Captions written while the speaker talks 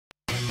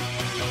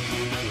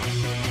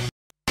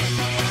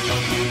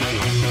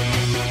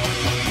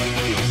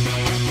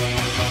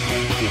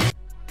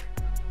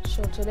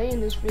in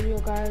this video,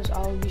 guys,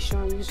 I will be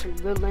showing you some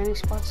good landing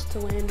spots to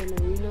land in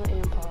arena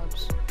and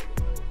pubs.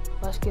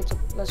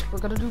 We're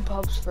gonna do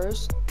pubs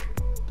first.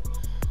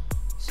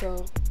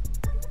 So,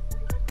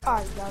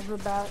 alright guys, we're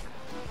back.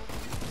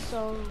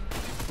 So,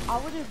 I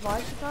would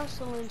advise you guys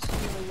to land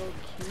somewhere low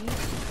key,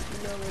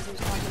 where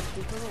there's not much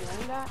people to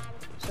land at,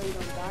 so you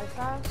don't die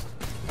fast.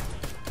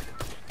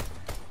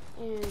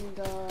 And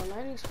the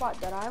landing spot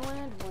that I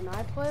land when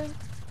I play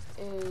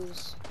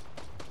is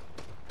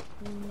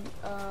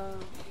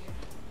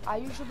I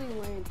usually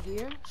land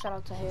here. Shout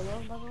out to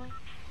Halo, by the way,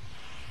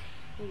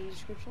 in the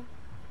description.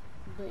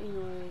 But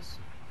anyways,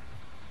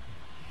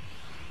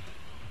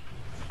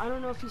 I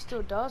don't know if he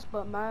still does,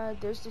 but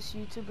there's this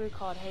YouTuber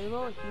called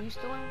Halo, and he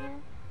used to land here.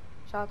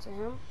 Shout out to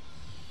him.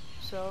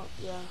 So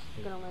yeah,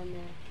 I'm gonna land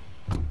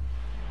there.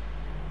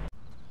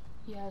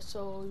 Yeah,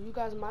 so you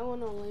guys might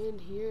want to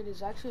land here. It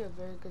is actually a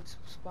very good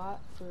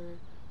spot for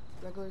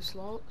regular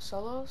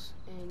solos,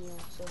 and yeah,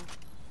 so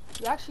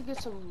you actually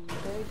get some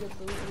very good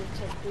loot, and it's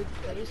a big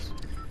place,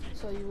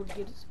 so you would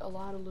get a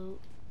lot of loot.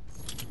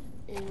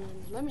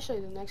 And let me show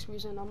you the next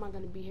reason. I'm not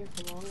going to be here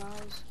for long,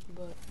 guys,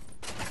 but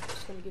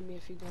it's going to give me a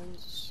few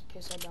guns in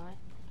case I die.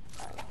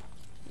 Alright,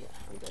 yeah,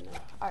 I'm good now.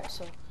 Alright,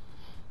 so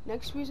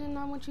next reason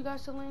I want you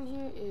guys to land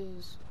here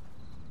is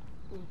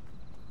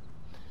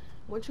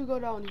once you go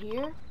down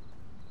here,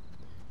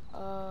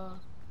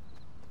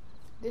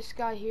 this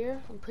guy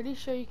here, I'm pretty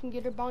sure you can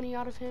get a bounty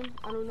out of him.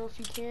 I don't know if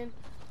you can,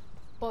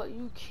 but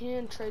you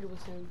can trade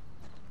with him.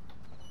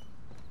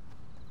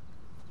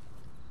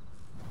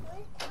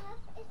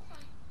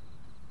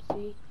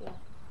 See? Yeah.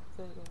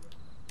 Very good.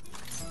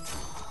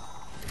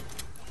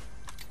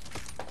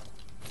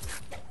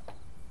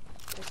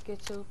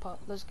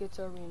 Let's get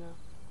to arena.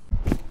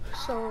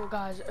 So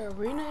guys,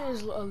 arena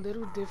is a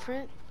little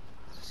different.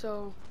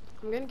 So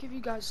I'm gonna give you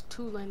guys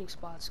two landing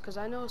spots, because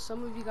I know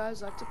some of you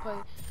guys like to play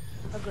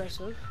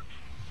aggressive.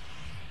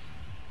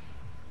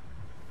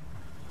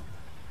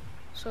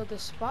 So the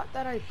spot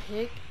that I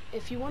pick,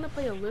 if you want to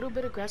play a little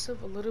bit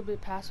aggressive, a little bit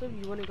passive,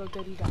 you want to go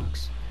Dirty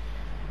Docks.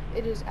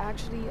 It is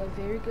actually a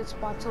very good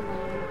spot to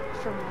land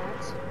for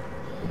mats.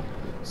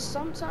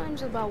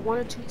 Sometimes about 1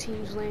 or 2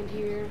 teams land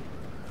here.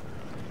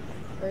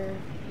 Or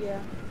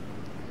yeah.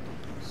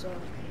 So,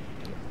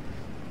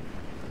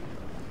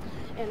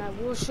 and I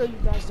will show you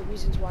guys the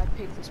reasons why I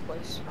picked this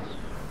place.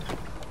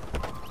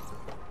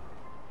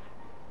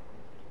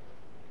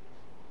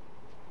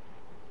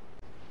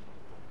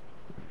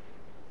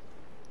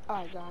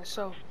 Alright guys,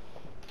 so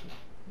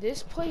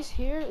this place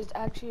here is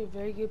actually a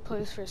very good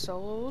place for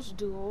solos,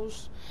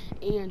 duos,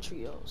 and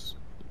trios.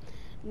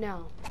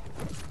 Now,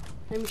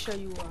 let me show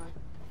you why.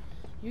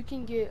 You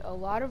can get a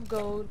lot of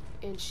gold,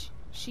 and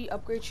she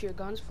upgrades your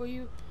guns for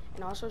you,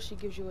 and also she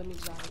gives you an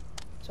exotic.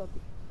 So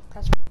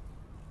that's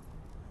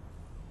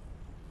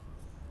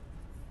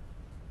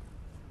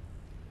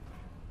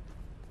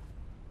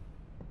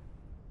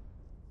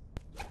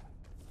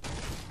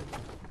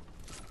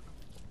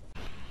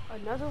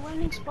another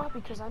landing spot,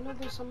 because I know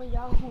there's some of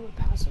y'all who are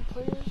passive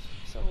players.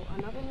 So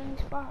another landing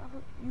spot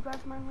you guys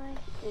might land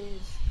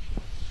is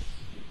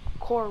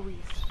Coral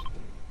Reefs.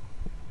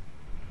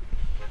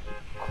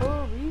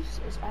 Coral Reefs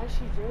is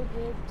actually very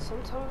good.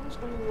 Sometimes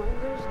when you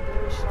land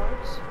there are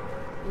sharks,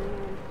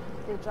 and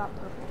they drop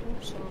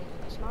purple, so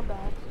it's not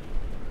bad.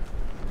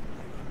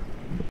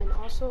 And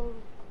also,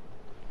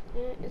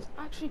 it's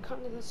actually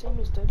kind of the same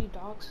as Dirty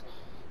Docks,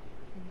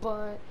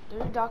 but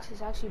Dirty Docks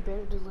is actually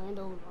better to land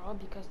overall,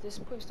 because this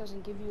place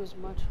doesn't give you as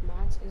much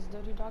mats as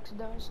Dirty Docks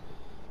does.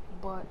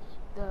 But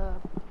the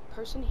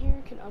person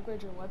here can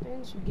upgrade your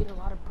weapons. You get a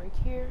lot of break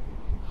here,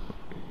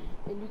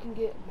 and you can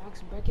get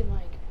max break in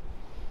like,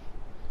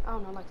 I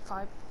don't know, like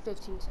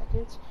 15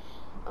 seconds.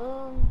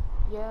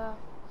 Yeah,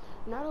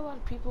 not a lot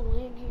of people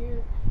land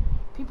here.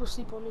 People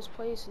sleep on this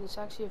place, and it's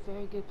actually a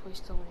very good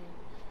place to land.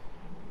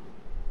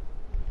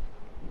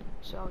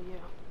 So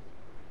yeah,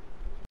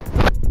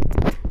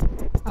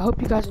 I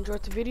hope you guys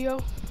enjoyed the video.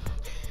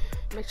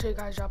 Make sure you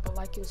guys drop a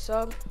like and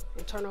sub,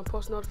 and turn on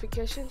post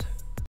notifications.